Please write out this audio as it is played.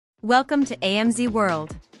Welcome to AMZ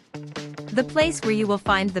World, the place where you will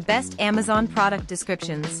find the best Amazon product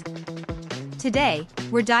descriptions. Today,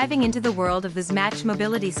 we're diving into the world of the Xmatch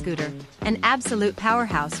mobility scooter, an absolute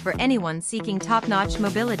powerhouse for anyone seeking top-notch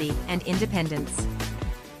mobility and independence.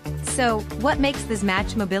 So, what makes the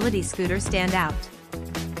Xmatch mobility scooter stand out?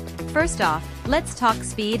 First off, let's talk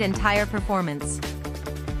speed and tire performance.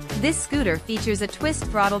 This scooter features a twist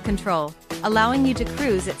throttle control, allowing you to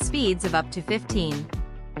cruise at speeds of up to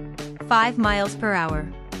 15.5 miles per hour.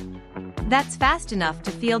 That's fast enough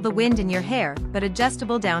to feel the wind in your hair, but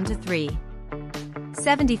adjustable down to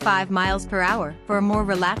 3.75 miles per hour for a more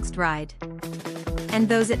relaxed ride. And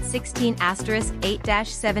those at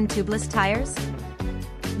 16*8-7 tubeless tires?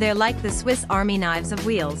 They're like the Swiss Army knives of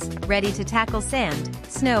wheels, ready to tackle sand,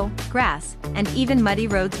 snow, grass, and even muddy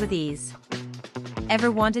roads with ease.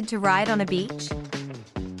 Ever wanted to ride on a beach?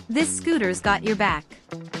 This scooter's got your back.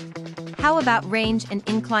 How about range and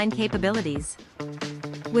incline capabilities?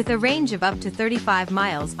 With a range of up to 35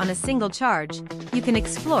 miles on a single charge, you can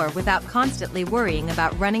explore without constantly worrying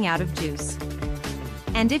about running out of juice.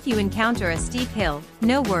 And if you encounter a steep hill,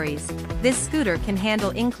 no worries, this scooter can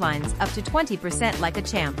handle inclines up to 20% like a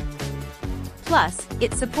champ. Plus,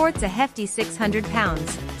 it supports a hefty 600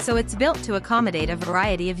 pounds, so it's built to accommodate a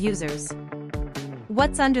variety of users.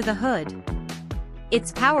 What's under the hood?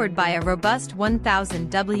 It's powered by a robust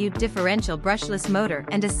 1000W differential brushless motor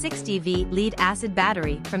and a 60V lead-acid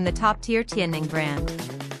battery from the top-tier TIANNENG brand.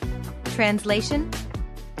 Translation?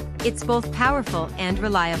 It's both powerful and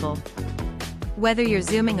reliable. Whether you're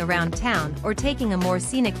zooming around town or taking a more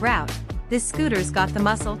scenic route, this scooter's got the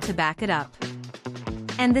muscle to back it up.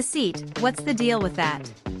 And the seat, what's the deal with that?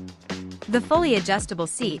 The fully adjustable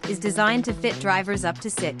seat is designed to fit drivers up to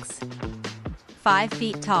 6.5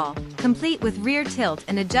 feet tall, complete with rear tilt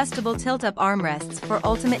and adjustable tilt-up armrests for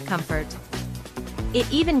ultimate comfort.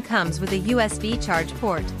 It even comes with a USB charge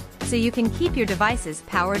port, so you can keep your devices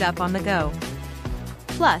powered up on the go.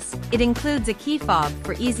 Plus, it includes a key fob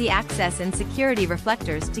for easy access and security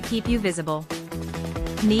reflectors to keep you visible.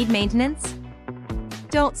 Need maintenance?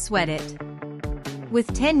 Don't sweat it.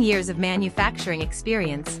 With 10 years of manufacturing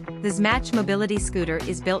experience, the Xmatch mobility scooter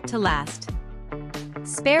is built to last.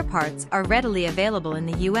 Spare parts are readily available in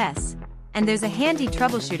the US, and there's a handy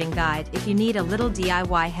troubleshooting guide if you need a little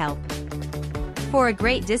DIY help. For a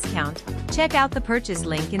great discount, check out the purchase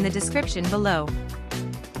link in the description below.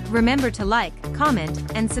 Remember to like, comment,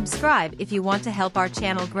 and subscribe if you want to help our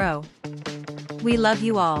channel grow. We love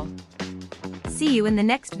you all. See you in the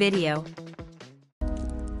next video.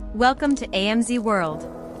 Welcome to AMZ World.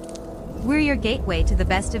 We're your gateway to the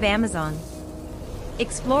best of Amazon.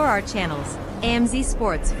 Explore our channels: AMZ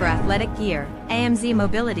Sports for athletic gear, AMZ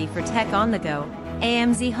Mobility for tech on the go,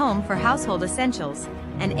 AMZ Home for household essentials,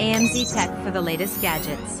 and AMZ Tech for the latest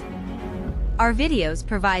gadgets. Our videos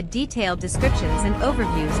provide detailed descriptions and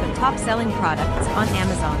overviews of top-selling products on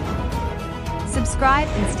Amazon. Subscribe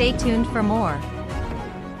and stay tuned for more.